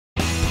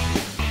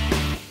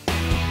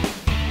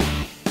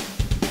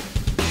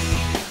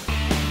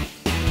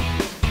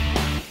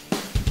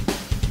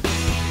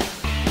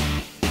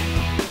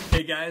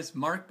guys,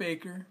 Mark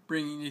Baker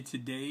bringing you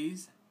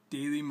today's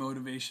daily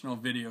motivational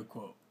video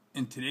quote.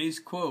 And today's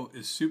quote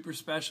is super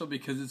special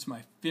because it's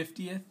my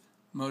 50th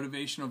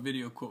motivational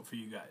video quote for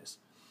you guys.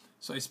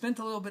 So I spent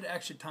a little bit of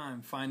extra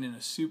time finding a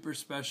super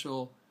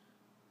special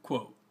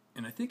quote.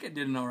 And I think I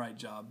did an alright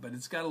job, but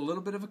it's got a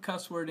little bit of a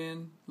cuss word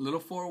in, a little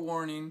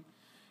forewarning,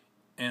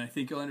 and I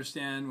think you'll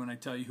understand when I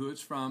tell you who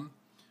it's from.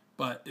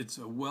 But it's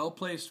a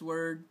well-placed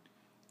word,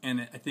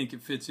 and I think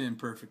it fits in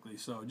perfectly.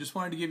 So just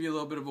wanted to give you a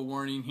little bit of a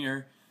warning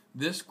here.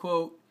 This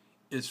quote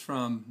is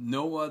from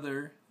no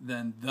other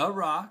than The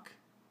Rock,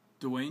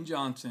 Dwayne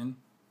Johnson,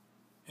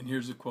 and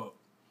here's the quote.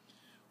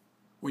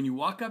 When you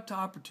walk up to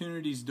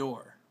opportunity's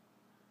door,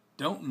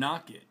 don't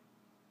knock it.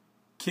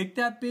 Kick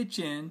that bitch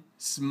in,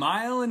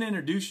 smile, and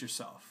introduce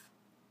yourself.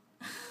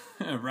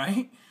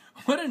 Right?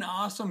 What an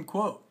awesome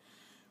quote.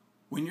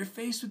 When you're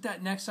faced with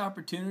that next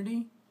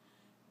opportunity,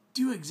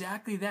 do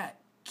exactly that.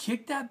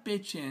 Kick that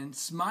bitch in,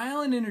 smile,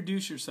 and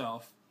introduce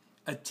yourself.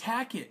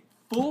 Attack it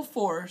full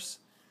force.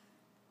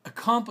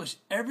 Accomplish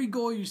every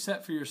goal you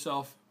set for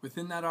yourself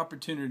within that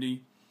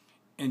opportunity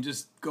and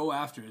just go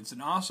after it. It's an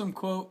awesome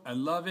quote. I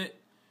love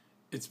it.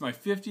 It's my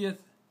 50th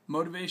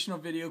motivational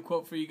video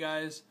quote for you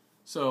guys.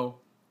 So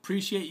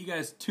appreciate you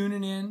guys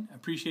tuning in. I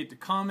appreciate the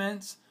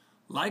comments.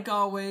 Like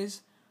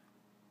always,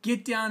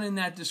 get down in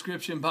that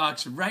description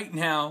box right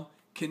now.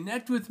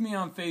 Connect with me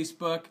on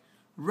Facebook.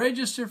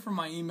 Register for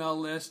my email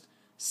list.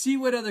 See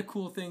what other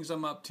cool things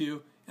I'm up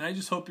to. And I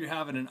just hope you're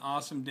having an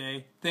awesome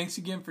day. Thanks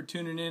again for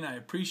tuning in. I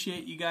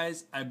appreciate you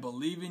guys. I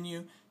believe in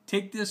you.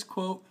 Take this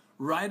quote,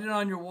 write it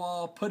on your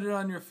wall, put it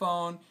on your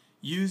phone,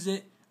 use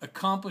it,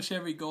 accomplish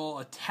every goal,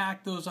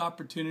 attack those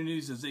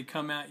opportunities as they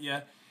come at you,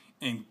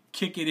 and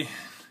kick it in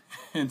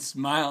and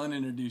smile and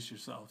introduce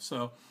yourself.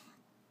 So,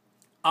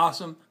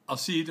 awesome. I'll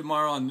see you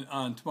tomorrow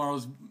on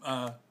tomorrow's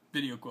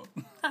video quote.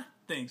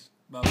 Thanks.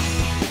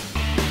 Bye-bye.